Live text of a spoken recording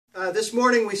This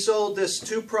morning we sold this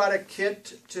 2-product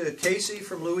kit to Casey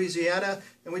from Louisiana,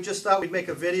 and we just thought we'd make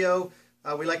a video.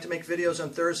 We like to make videos on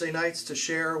Thursday nights to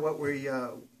share what we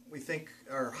think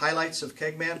are highlights of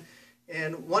Kegman.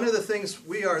 And one of the things,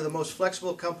 we are the most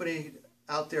flexible company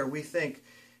out there, we think.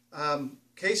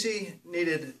 Casey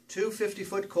needed two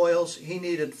 50-foot coils. He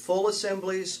needed full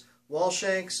assemblies, wall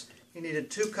shanks. He needed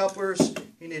 2 couplers.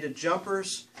 He needed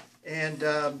jumpers. And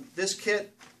this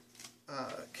kit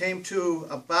came to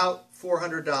about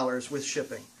 $400 with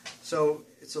shipping. So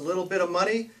it's a little bit of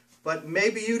money, but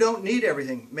maybe you don't need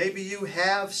everything. Maybe you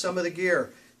have some of the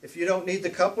gear. If you don't need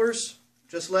the couplers,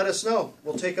 just let us know.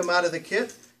 We'll take them out of the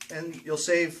kit and you'll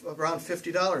save around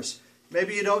 $50.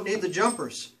 Maybe you don't need the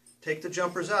jumpers. Take the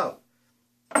jumpers out.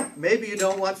 Maybe you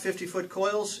don't want 50-foot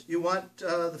coils. You want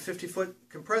the 50-foot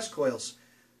compressed coils.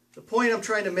 The point I'm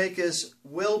trying to make is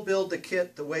we'll build the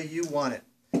kit the way you want it.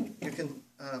 You can,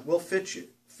 we'll fit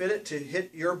it to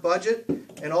hit your budget,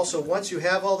 and also once you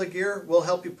have all the gear, we'll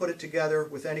help you put it together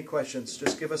with any questions.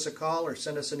 Just give us a call or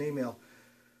send us an email.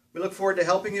 We look forward to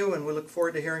helping you, and we look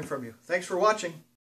forward to hearing from you. Thanks for watching.